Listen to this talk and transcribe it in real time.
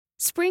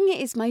Spring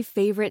is my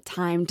favorite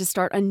time to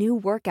start a new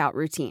workout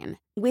routine.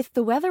 With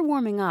the weather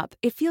warming up,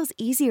 it feels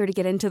easier to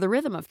get into the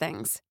rhythm of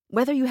things.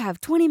 Whether you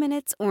have 20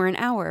 minutes or an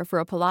hour for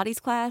a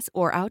Pilates class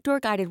or outdoor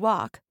guided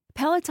walk,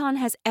 Peloton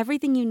has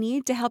everything you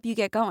need to help you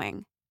get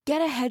going.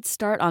 Get a head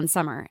start on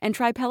summer and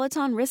try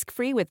Peloton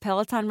risk-free with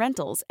Peloton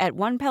Rentals at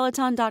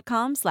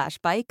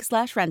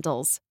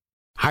onepeloton.com/bike/rentals.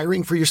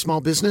 Hiring for your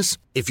small business?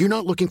 If you're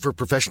not looking for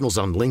professionals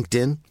on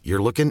LinkedIn,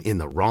 you're looking in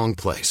the wrong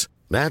place.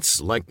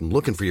 That's like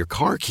looking for your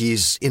car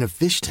keys in a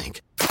fish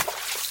tank.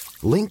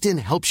 LinkedIn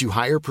helps you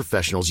hire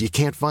professionals you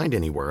can't find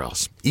anywhere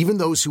else, even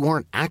those who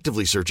aren't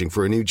actively searching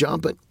for a new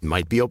job but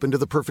might be open to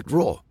the perfect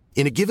role.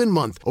 In a given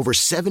month, over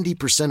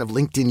 70% of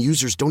LinkedIn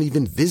users don't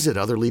even visit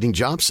other leading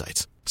job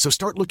sites. So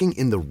start looking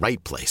in the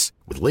right place.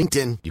 With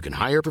LinkedIn, you can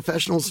hire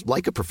professionals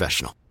like a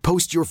professional.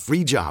 Post your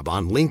free job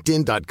on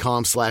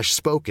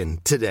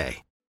linkedin.com/spoken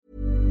today.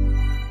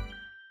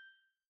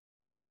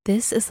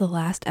 This is the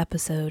last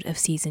episode of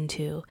Season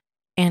 2,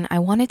 and I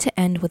wanted to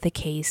end with a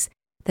case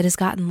that has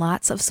gotten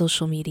lots of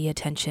social media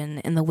attention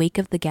in the wake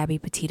of the Gabby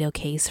Petito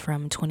case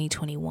from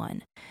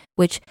 2021,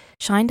 which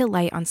shined a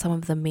light on some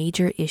of the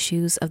major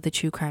issues of the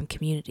true crime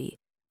community,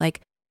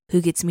 like who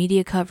gets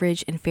media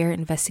coverage and fair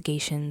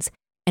investigations,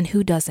 and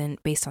who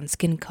doesn't based on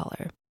skin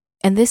color.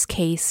 And this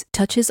case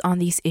touches on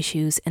these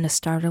issues in a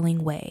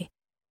startling way.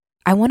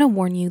 I want to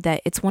warn you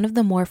that it's one of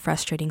the more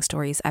frustrating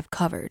stories I've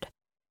covered.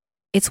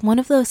 It's one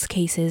of those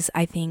cases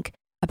I think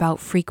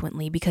about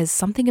frequently because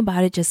something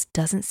about it just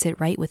doesn't sit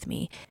right with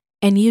me.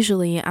 And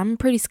usually I'm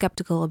pretty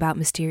skeptical about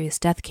mysterious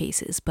death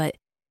cases, but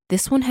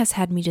this one has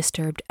had me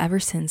disturbed ever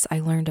since I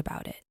learned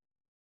about it.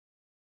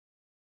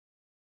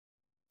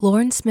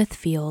 Lauren Smith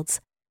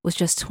Fields was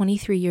just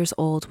 23 years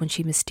old when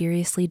she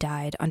mysteriously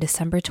died on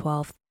December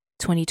 12,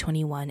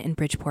 2021 in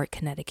Bridgeport,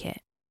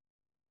 Connecticut.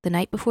 The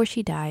night before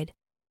she died,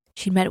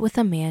 she met with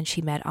a man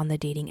she met on the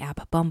dating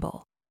app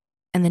Bumble,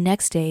 and the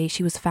next day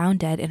she was found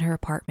dead in her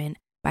apartment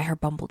by her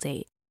Bumble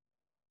date.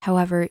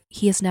 However,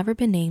 he has never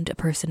been named a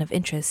person of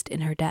interest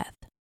in her death.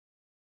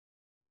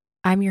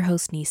 I'm your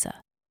host,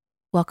 Nisa.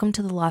 Welcome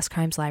to the Lost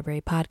Crimes Library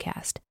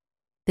podcast.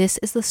 This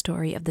is the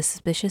story of the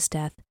suspicious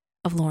death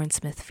of Lauren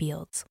Smith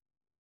Fields.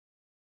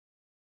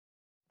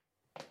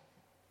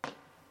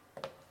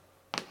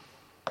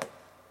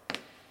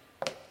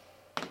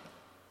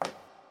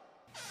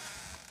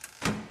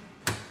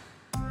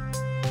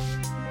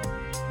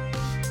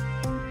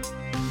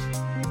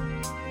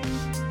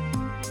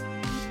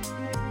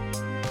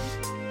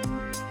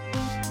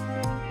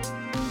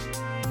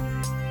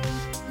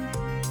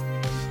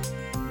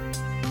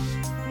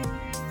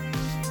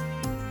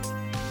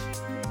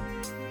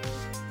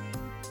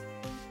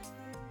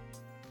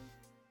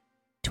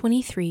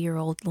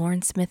 "23-year-old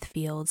Lauren Smith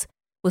Fields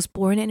was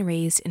born and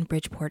raised in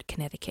Bridgeport,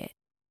 Connecticut.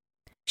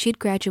 She had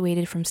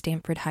graduated from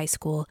Stanford High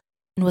School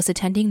and was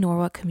attending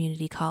Norwalk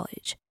Community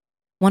College.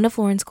 One of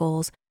Lauren's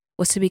goals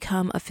was to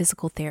become a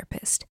physical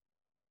therapist.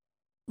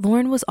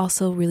 Lauren was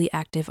also really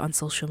active on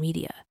social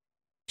media.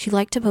 She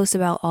liked to post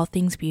about all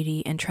things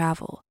beauty and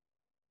travel.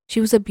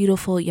 She was a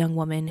beautiful young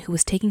woman who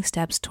was taking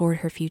steps toward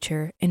her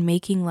future and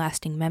making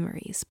lasting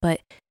memories, but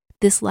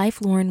this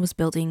life Lauren was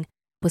building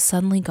was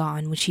suddenly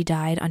gone when she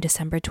died on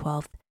December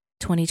 12,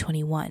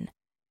 2021,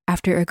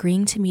 after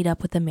agreeing to meet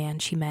up with a man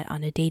she met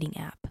on a dating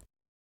app.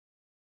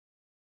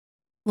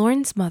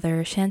 Lauren's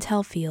mother,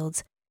 Chantel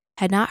Fields,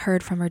 had not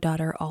heard from her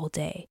daughter all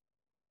day.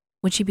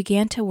 When she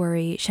began to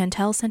worry,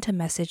 Chantel sent a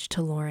message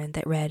to Lauren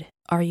that read,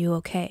 "Are you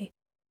okay?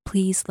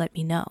 Please let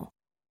me know."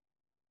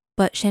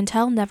 But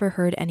Chantel never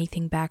heard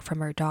anything back from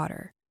her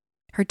daughter.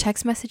 Her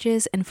text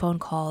messages and phone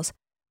calls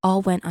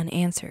all went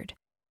unanswered.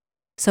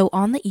 So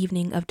on the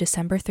evening of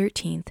December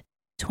 13th,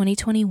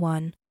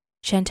 2021,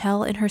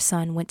 Chantel and her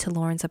son went to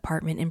Lauren's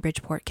apartment in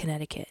Bridgeport,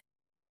 Connecticut.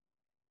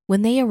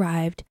 When they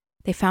arrived,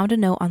 they found a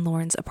note on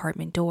Lauren's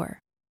apartment door.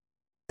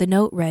 The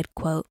note read,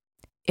 quote,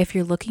 "If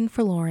you're looking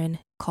for Lauren,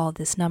 call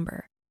this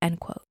number,"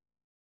 end quote.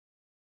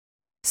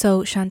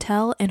 So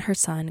Chantel and her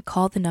son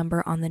called the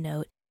number on the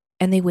note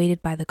and they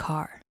waited by the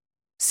car.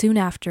 Soon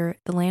after,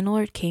 the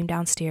landlord came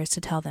downstairs to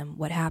tell them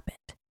what happened.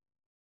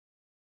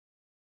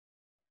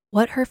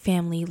 What her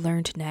family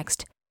learned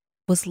next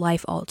was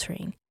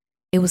life-altering.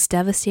 It was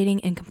devastating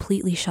and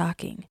completely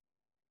shocking.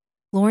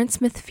 Lauren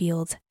Smith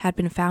Fields had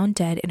been found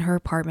dead in her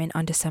apartment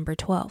on December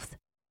 12th.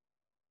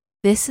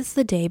 This is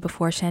the day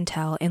before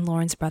Chantel and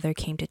Lauren's brother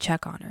came to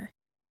check on her.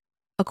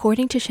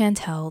 According to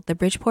Chantel, the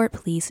Bridgeport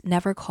police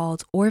never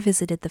called or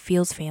visited the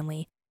Fields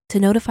family to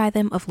notify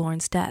them of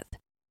Lauren's death,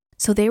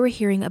 so they were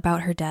hearing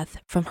about her death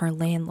from her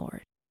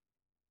landlord.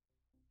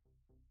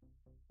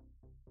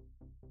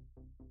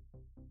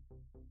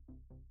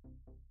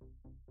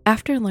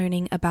 After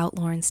learning about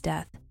Lauren's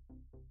death,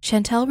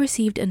 Chantel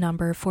received a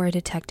number for a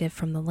detective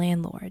from the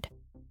landlord.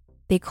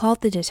 They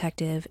called the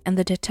detective, and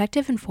the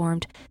detective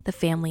informed the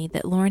family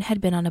that Lauren had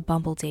been on a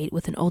Bumble date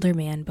with an older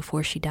man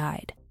before she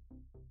died.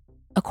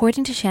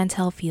 According to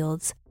Chantel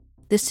Fields,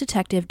 this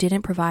detective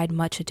didn't provide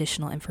much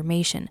additional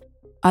information,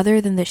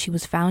 other than that she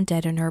was found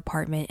dead in her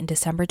apartment in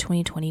December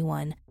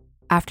 2021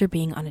 after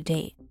being on a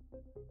date.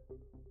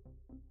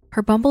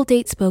 Her Bumble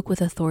date spoke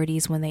with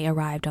authorities when they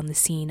arrived on the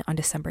scene on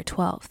December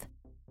 12th.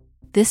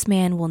 This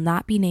man will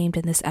not be named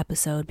in this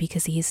episode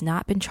because he has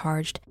not been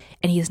charged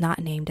and he is not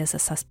named as a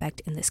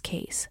suspect in this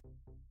case.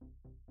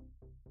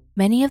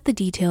 Many of the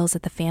details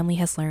that the family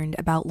has learned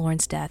about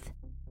Lauren's death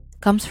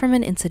comes from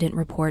an incident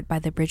report by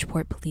the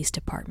Bridgeport Police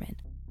Department.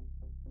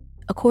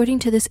 According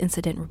to this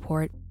incident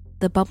report,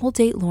 the Bumble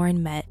date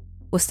Lauren met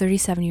was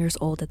 37 years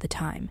old at the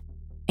time,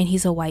 and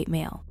he's a white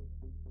male.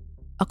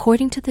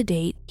 According to the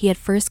date, he had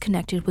first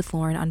connected with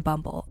Lauren on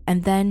Bumble,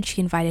 and then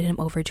she invited him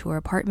over to her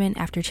apartment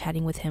after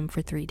chatting with him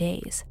for 3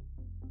 days.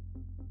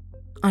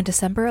 On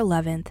December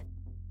 11th,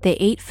 they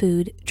ate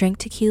food, drank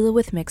tequila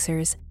with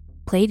mixers,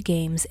 played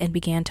games, and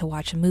began to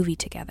watch a movie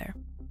together.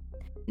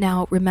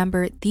 Now,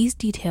 remember, these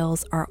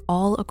details are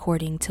all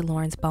according to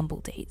Lauren's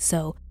Bumble date,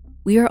 so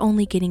we are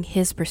only getting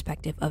his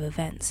perspective of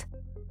events.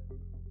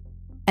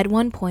 At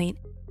one point,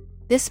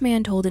 this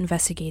man told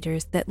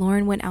investigators that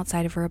Lauren went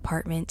outside of her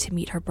apartment to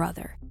meet her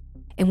brother,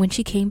 and when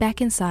she came back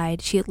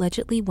inside, she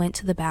allegedly went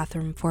to the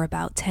bathroom for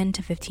about 10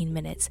 to 15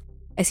 minutes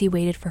as he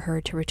waited for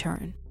her to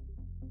return.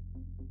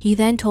 He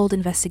then told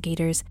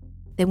investigators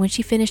that when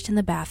she finished in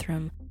the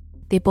bathroom,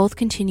 they both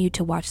continued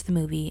to watch the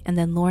movie and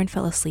then Lauren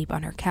fell asleep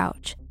on her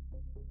couch.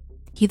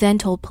 He then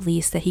told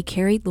police that he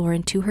carried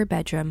Lauren to her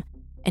bedroom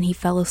and he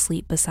fell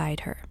asleep beside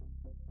her.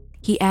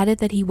 He added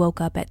that he woke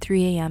up at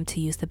 3 a.m.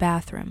 to use the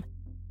bathroom.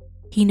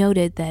 He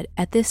noted that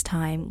at this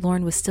time,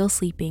 Lauren was still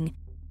sleeping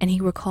and he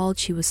recalled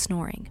she was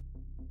snoring.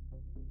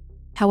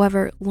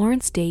 However,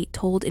 Lauren's date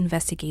told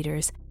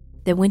investigators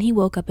that when he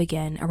woke up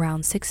again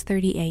around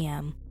 6:30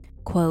 a.m.,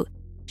 quote,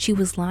 she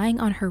was lying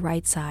on her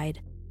right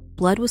side,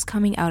 blood was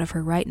coming out of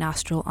her right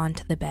nostril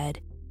onto the bed,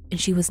 and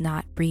she was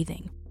not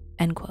breathing,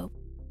 end quote.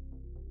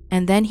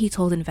 And then he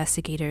told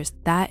investigators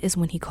that is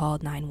when he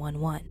called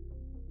 911.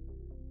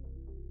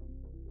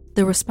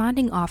 The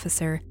responding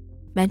officer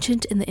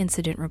mentioned in the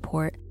incident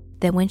report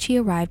that when she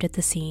arrived at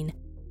the scene,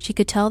 she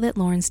could tell that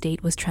Lauren's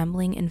date was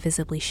trembling and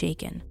visibly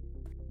shaken.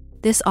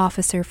 This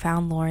officer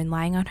found Lauren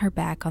lying on her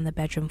back on the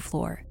bedroom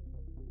floor.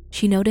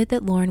 She noted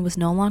that Lauren was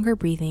no longer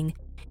breathing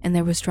and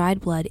there was dried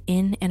blood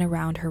in and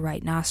around her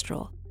right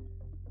nostril.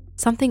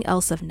 Something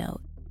else of note,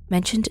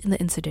 mentioned in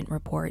the incident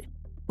report,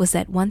 was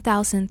that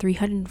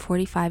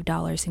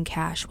 $1,345 in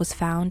cash was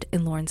found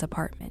in Lauren's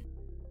apartment.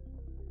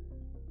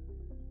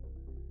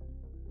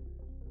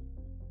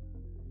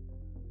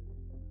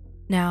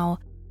 Now,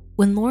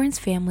 when Lauren's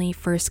family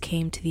first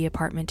came to the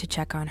apartment to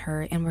check on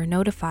her and were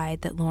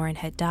notified that Lauren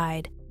had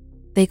died,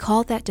 they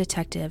called that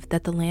detective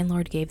that the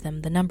landlord gave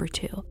them the number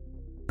to,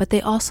 but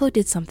they also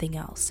did something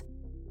else.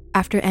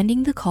 After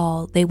ending the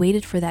call, they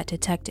waited for that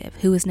detective,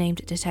 who was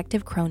named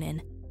Detective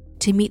Cronin,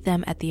 to meet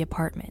them at the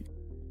apartment.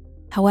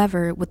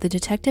 However, with the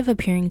detective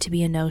appearing to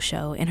be a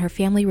no-show and her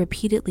family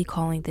repeatedly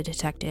calling the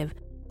detective,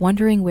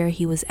 wondering where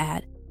he was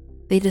at,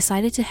 they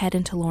decided to head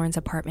into Lauren's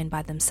apartment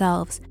by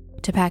themselves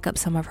to pack up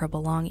some of her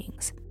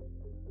belongings.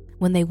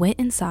 When they went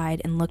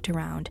inside and looked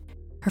around,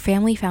 her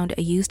family found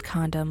a used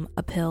condom,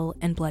 a pill,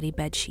 and bloody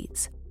bed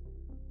sheets.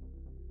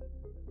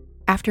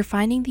 After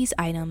finding these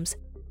items,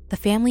 the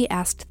family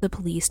asked the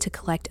police to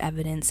collect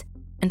evidence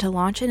and to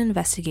launch an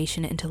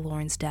investigation into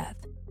Lauren's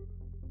death.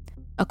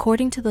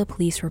 According to the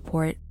police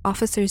report,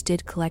 officers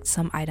did collect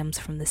some items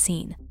from the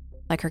scene,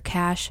 like her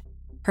cash,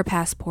 her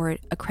passport,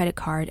 a credit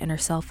card, and her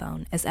cell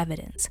phone as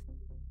evidence.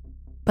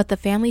 But the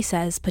family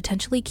says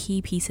potentially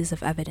key pieces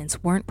of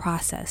evidence weren't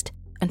processed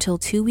until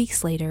 2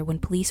 weeks later when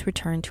police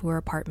returned to her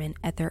apartment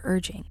at their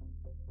urging.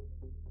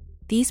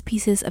 These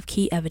pieces of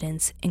key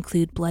evidence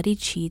include bloodied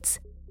sheets,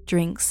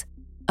 drinks,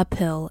 a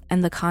pill,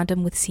 and the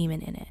condom with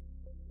semen in it.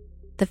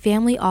 The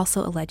family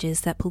also alleges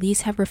that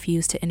police have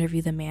refused to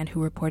interview the man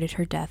who reported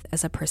her death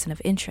as a person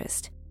of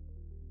interest.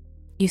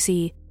 You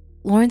see,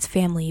 Lauren's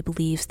family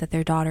believes that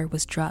their daughter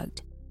was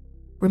drugged.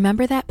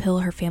 Remember that pill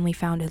her family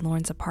found in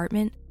Lauren's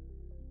apartment?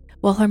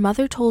 Well, her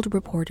mother told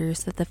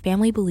reporters that the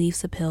family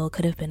believes the pill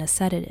could have been a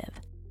sedative.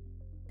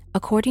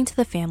 According to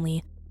the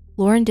family,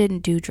 Lauren didn't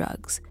do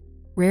drugs,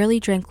 rarely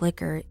drank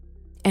liquor,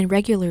 and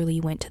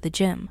regularly went to the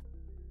gym.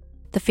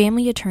 The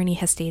family attorney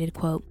has stated,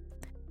 quote,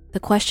 "The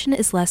question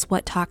is less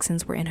what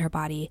toxins were in her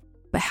body,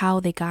 but how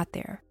they got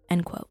there,"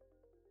 end quote.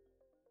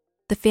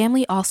 The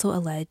family also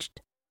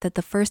alleged that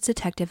the first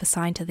detective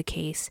assigned to the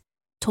case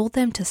told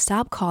them to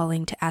stop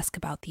calling to ask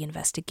about the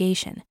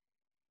investigation,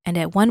 and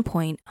at one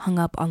point hung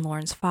up on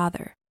Lauren's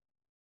father.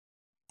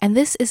 And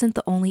this isn't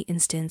the only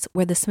instance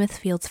where the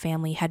Smithfields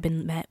family had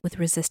been met with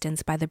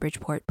resistance by the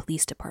Bridgeport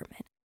Police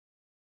Department.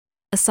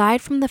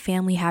 Aside from the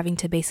family having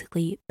to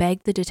basically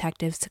beg the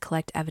detectives to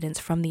collect evidence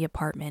from the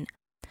apartment,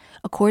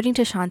 according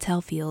to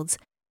Chantel Fields,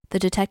 the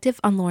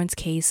detective on Lauren's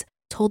case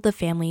told the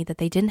family that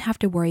they didn't have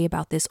to worry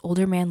about this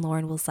older man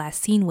Lauren was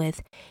last seen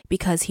with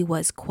because he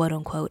was,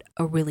 quote-unquote,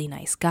 a really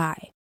nice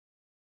guy.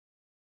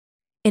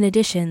 In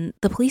addition,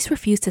 the police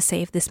refused to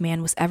say if this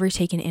man was ever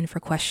taken in for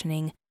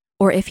questioning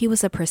or if he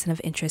was a person of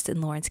interest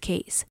in Lauren's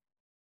case.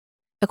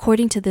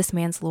 According to this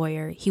man's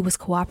lawyer, he was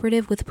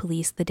cooperative with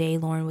police the day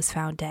Lauren was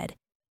found dead,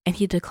 and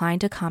he declined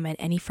to comment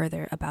any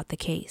further about the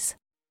case.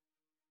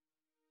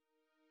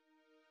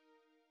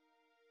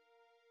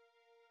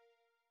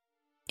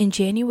 In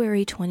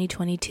January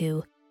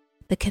 2022,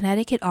 the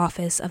Connecticut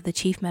Office of the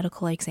Chief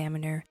Medical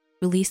Examiner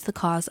released the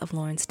cause of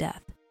Lauren's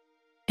death: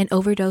 an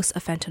overdose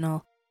of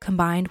fentanyl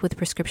combined with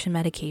prescription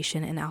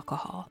medication and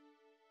alcohol.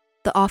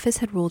 The office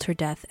had ruled her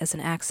death as an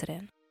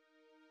accident.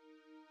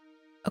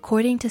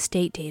 According to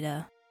state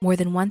data, more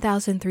than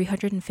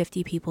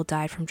 1,350 people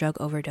died from drug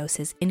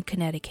overdoses in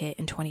Connecticut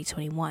in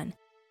 2021,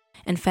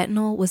 and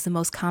fentanyl was the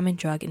most common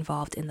drug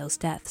involved in those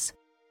deaths.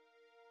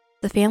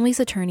 The family's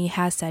attorney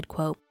has said,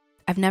 quote,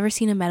 "I've never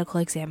seen a medical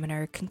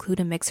examiner conclude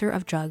a mixture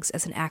of drugs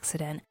as an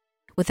accident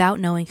without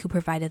knowing who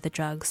provided the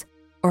drugs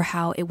or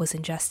how it was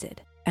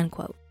ingested," end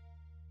quote.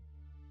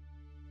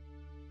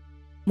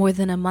 More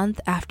than a month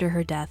after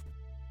her death,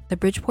 the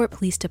Bridgeport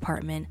Police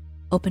Department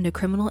opened a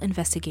criminal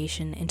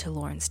investigation into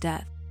Lauren's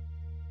death.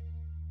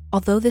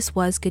 Although this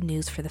was good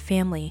news for the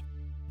family,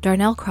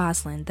 Darnell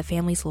Crosland, the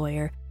family's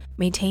lawyer,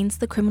 maintains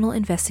the criminal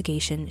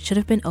investigation should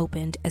have been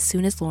opened as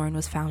soon as Lauren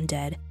was found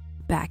dead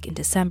back in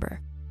December.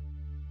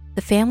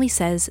 The family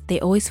says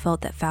they always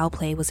felt that foul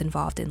play was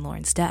involved in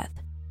Lauren's death.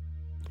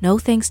 No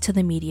thanks to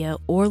the media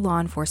or law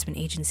enforcement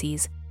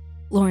agencies,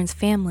 Lauren's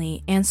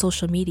family and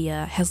social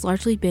media has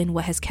largely been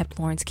what has kept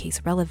Lauren's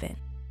case relevant.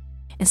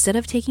 Instead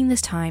of taking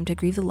this time to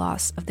grieve the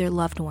loss of their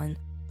loved one,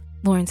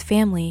 Lauren's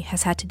family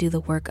has had to do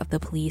the work of the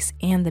police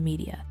and the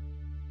media.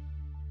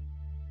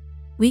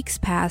 Weeks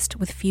passed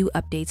with few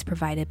updates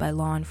provided by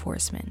law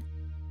enforcement.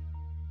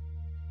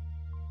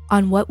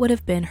 On what would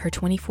have been her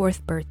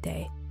 24th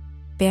birthday,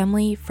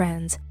 family,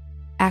 friends,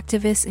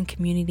 activists, and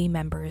community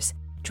members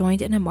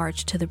joined in a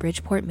march to the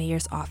Bridgeport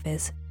mayor's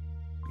office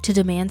to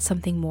demand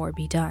something more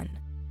be done.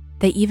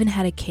 They even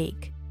had a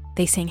cake.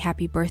 They sang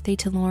happy birthday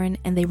to Lauren,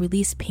 and they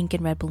released pink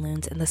and red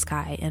balloons in the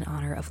sky in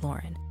honor of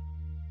Lauren.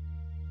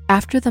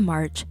 After the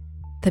march,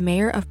 the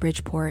mayor of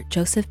Bridgeport,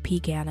 Joseph P.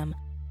 Ganim,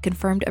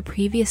 confirmed a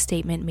previous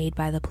statement made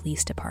by the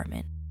police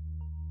department.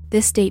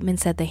 This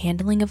statement said the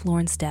handling of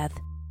Lauren's death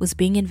was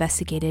being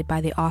investigated by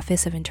the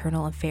Office of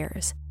Internal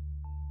Affairs,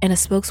 and a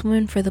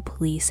spokeswoman for the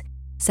police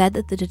said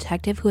that the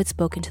detective who had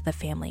spoken to the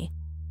family,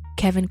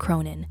 Kevin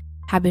Cronin,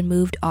 had been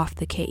moved off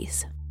the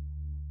case.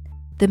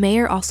 The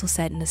mayor also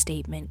said in a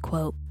statement,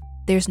 quote,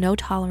 "There's no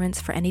tolerance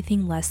for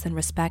anything less than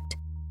respect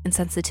and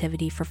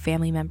sensitivity for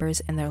family members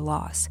and their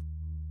loss.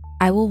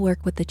 I will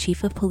work with the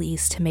chief of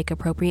police to make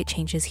appropriate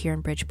changes here in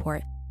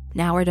Bridgeport,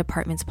 now our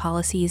department's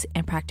policies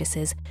and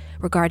practices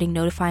regarding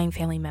notifying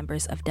family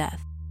members of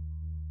death."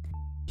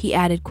 He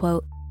added,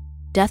 quote,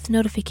 "Death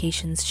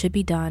notifications should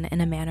be done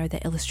in a manner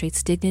that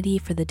illustrates dignity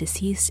for the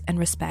deceased and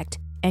respect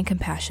and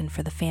compassion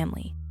for the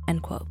family,"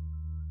 end quote.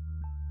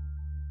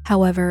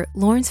 However,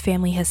 Lauren's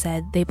family has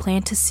said they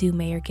plan to sue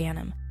Mayor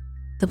Ganim,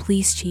 the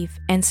police chief,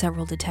 and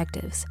several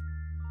detectives.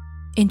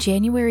 In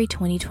January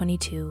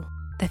 2022,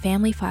 the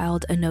family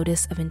filed a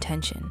notice of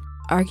intention,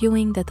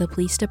 arguing that the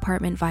police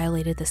department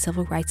violated the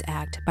Civil Rights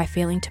Act by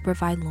failing to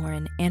provide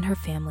Lauren and her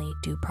family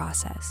due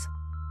process.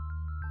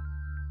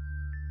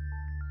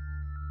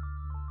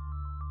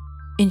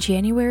 In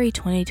January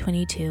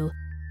 2022,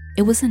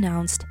 it was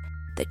announced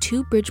that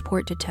 2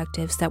 Bridgeport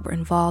detectives that were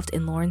involved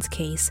in Lauren's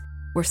case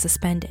were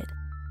suspended.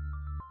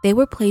 They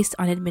were placed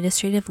on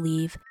administrative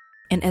leave,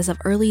 and as of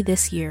early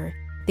this year,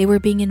 they were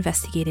being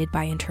investigated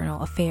by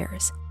Internal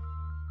Affairs.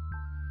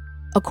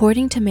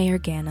 According to Mayor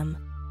Ganim,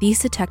 these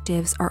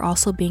detectives are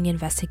also being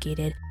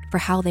investigated for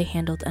how they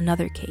handled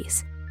another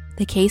case,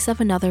 the case of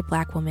another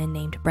Black woman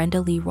named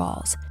Brenda Lee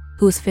Rawls,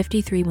 who was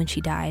 53 when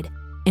she died,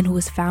 and who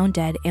was found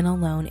dead and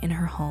alone in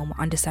her home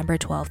on December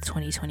 12,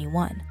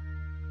 2021.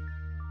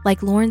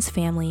 Like Lauren's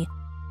family,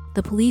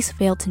 the police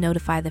failed to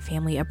notify the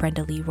family of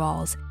Brenda Lee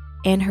Rawls,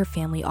 and her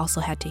family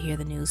also had to hear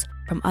the news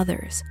from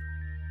others.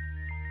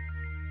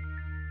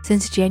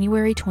 Since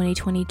January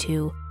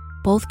 2022,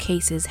 both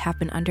cases have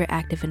been under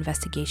active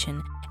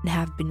investigation and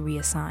have been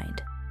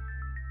reassigned.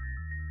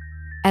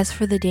 As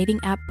for the dating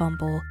app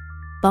Bumble,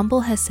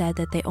 Bumble has said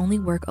that they only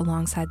work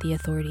alongside the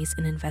authorities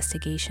in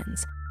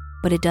investigations,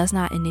 but it does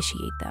not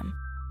initiate them.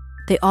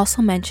 They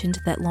also mentioned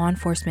that law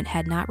enforcement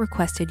had not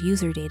requested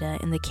user data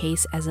in the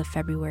case as of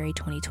February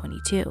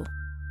 2022.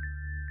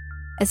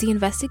 As the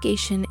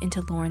investigation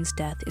into Lauren's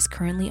death is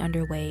currently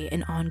underway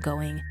and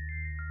ongoing,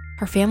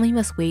 her family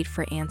must wait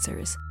for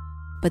answers,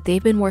 but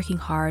they've been working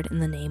hard in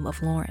the name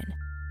of Lauren.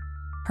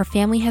 Her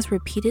family has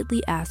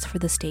repeatedly asked for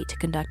the state to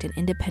conduct an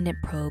independent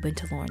probe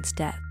into Lauren's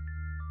death.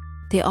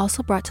 They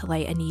also brought to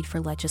light a need for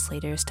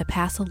legislators to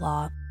pass a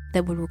law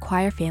that would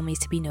require families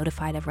to be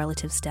notified of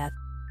relatives' death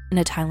in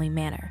a timely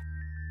manner.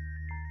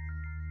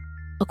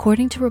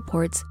 According to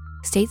reports,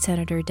 State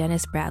Senator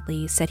Dennis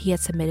Bradley said he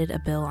had submitted a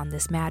bill on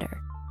this matter.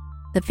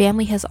 The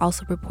family has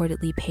also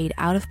reportedly paid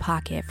out of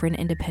pocket for an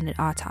independent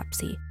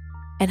autopsy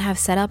and have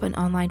set up an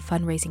online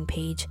fundraising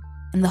page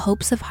in the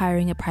hopes of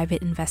hiring a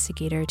private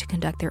investigator to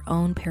conduct their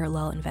own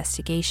parallel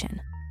investigation.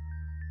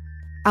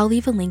 I'll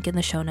leave a link in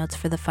the show notes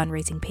for the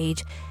fundraising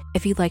page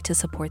if you'd like to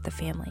support the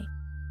family.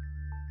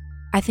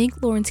 I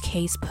think Lauren's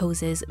case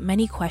poses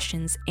many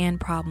questions and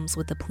problems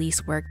with the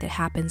police work that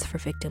happens for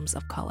victims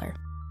of color.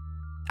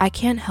 I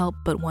can't help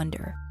but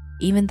wonder,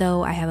 even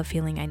though I have a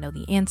feeling I know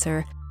the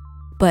answer,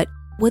 But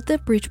would the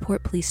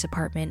Bridgeport Police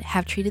Department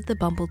have treated the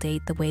Bumble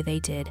date the way they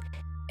did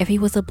if he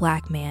was a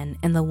black man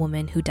and the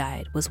woman who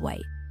died was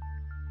white?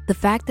 The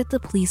fact that the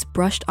police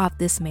brushed off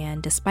this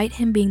man despite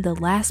him being the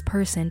last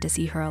person to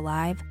see her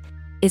alive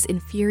is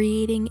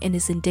infuriating and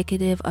is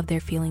indicative of their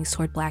feelings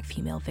toward black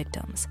female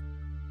victims.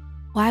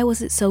 Why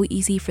was it so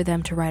easy for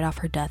them to write off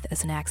her death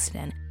as an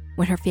accident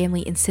when her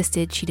family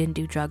insisted she didn't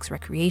do drugs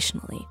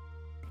recreationally?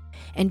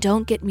 And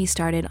don't get me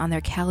started on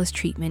their callous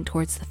treatment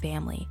towards the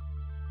family,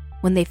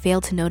 when they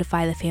failed to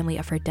notify the family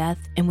of her death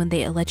and when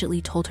they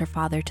allegedly told her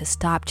father to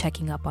stop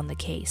checking up on the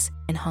case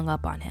and hung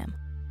up on him.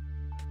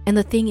 And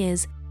the thing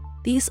is,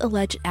 these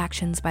alleged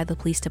actions by the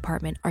police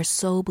department are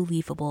so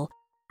believable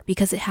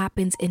because it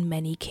happens in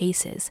many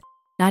cases,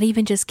 not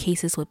even just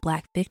cases with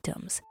black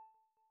victims.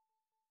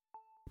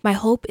 My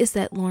hope is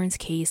that Lauren's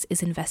case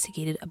is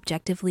investigated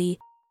objectively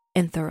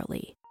and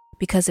thoroughly,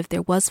 because if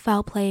there was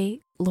foul play,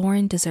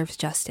 Lauren deserves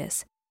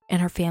justice,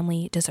 and her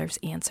family deserves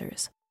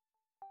answers.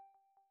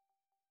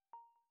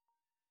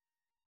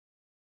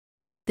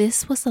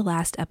 This was the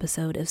last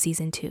episode of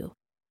Season 2,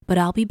 but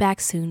I'll be back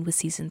soon with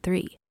Season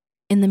 3.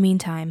 In the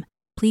meantime,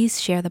 please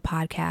share the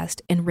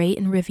podcast and rate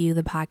and review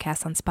the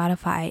podcast on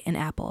Spotify and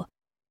Apple.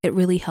 It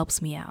really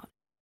helps me out.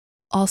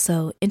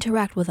 Also,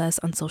 interact with us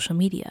on social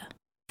media.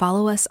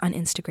 Follow us on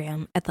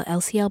Instagram at the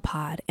LCL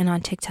Pod and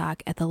on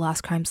TikTok at the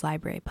Lost Crimes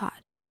Library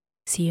Pod.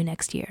 See you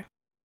next year.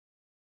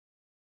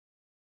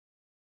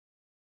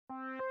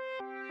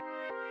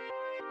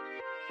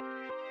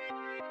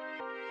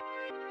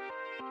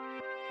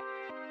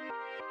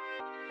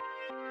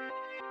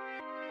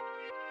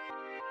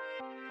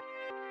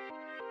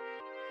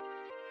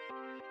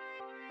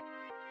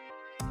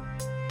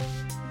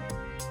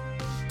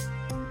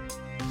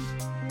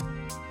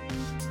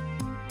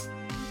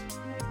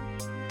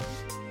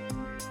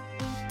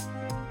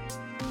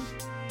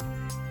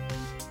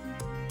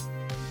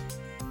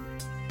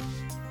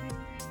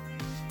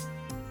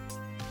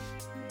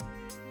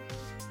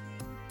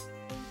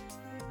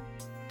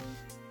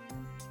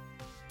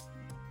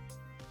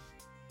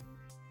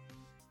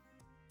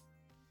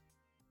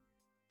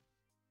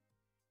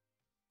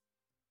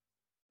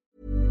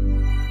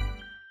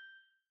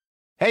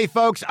 Hey,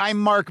 folks, I'm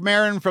Mark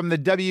Maron from the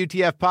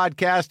WTF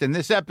Podcast, and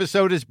this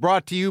episode is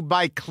brought to you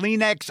by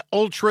Kleenex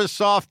Ultra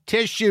Soft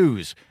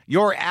Tissues,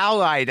 your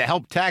ally to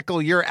help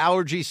tackle your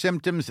allergy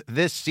symptoms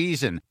this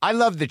season. I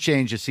love the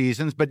change of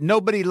seasons, but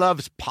nobody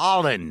loves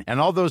pollen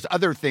and all those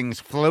other things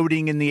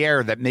floating in the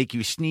air that make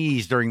you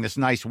sneeze during this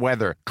nice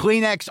weather.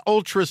 Kleenex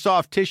Ultra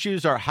Soft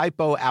Tissues are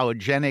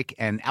hypoallergenic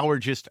and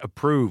allergist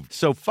approved,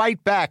 so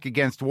fight back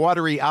against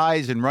watery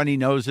eyes and runny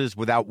noses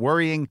without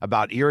worrying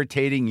about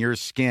irritating your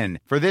skin.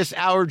 For this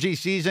allergy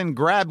season,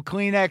 grab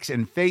Kleenex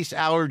and face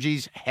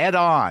allergies head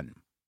on.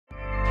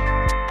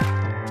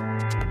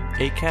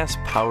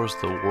 Acast powers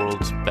the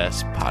world's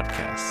best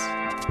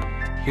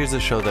podcasts. Here's a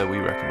show that we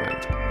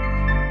recommend.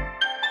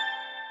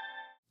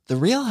 The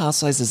Real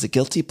Housewives is a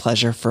guilty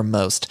pleasure for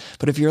most,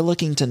 but if you're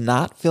looking to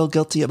not feel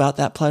guilty about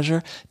that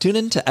pleasure, tune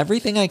in to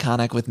Everything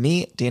Iconic with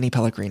me, Danny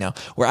Pellegrino,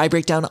 where I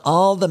break down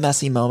all the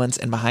messy moments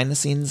and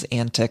behind-the-scenes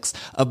antics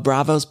of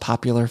Bravo's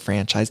popular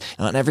franchise.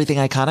 And on Everything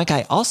Iconic,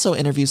 I also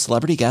interview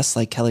celebrity guests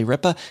like Kelly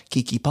Ripa,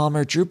 Keke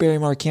Palmer, Drew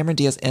Barrymore, Cameron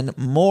Diaz, and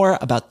more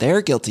about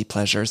their guilty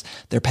pleasures,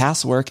 their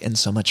past work, and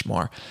so much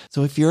more.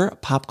 So if you're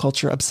pop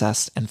culture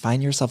obsessed and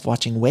find yourself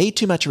watching way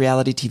too much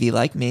reality TV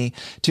like me,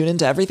 tune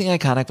into Everything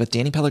Iconic with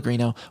Danny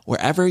Pellegrino,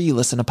 wherever you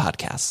listen to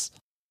podcasts.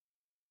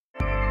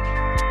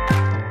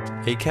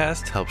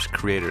 Acast helps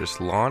creators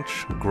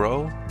launch,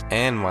 grow,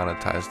 and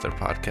monetize their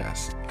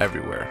podcasts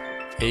everywhere.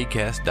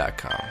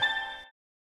 Acast.com.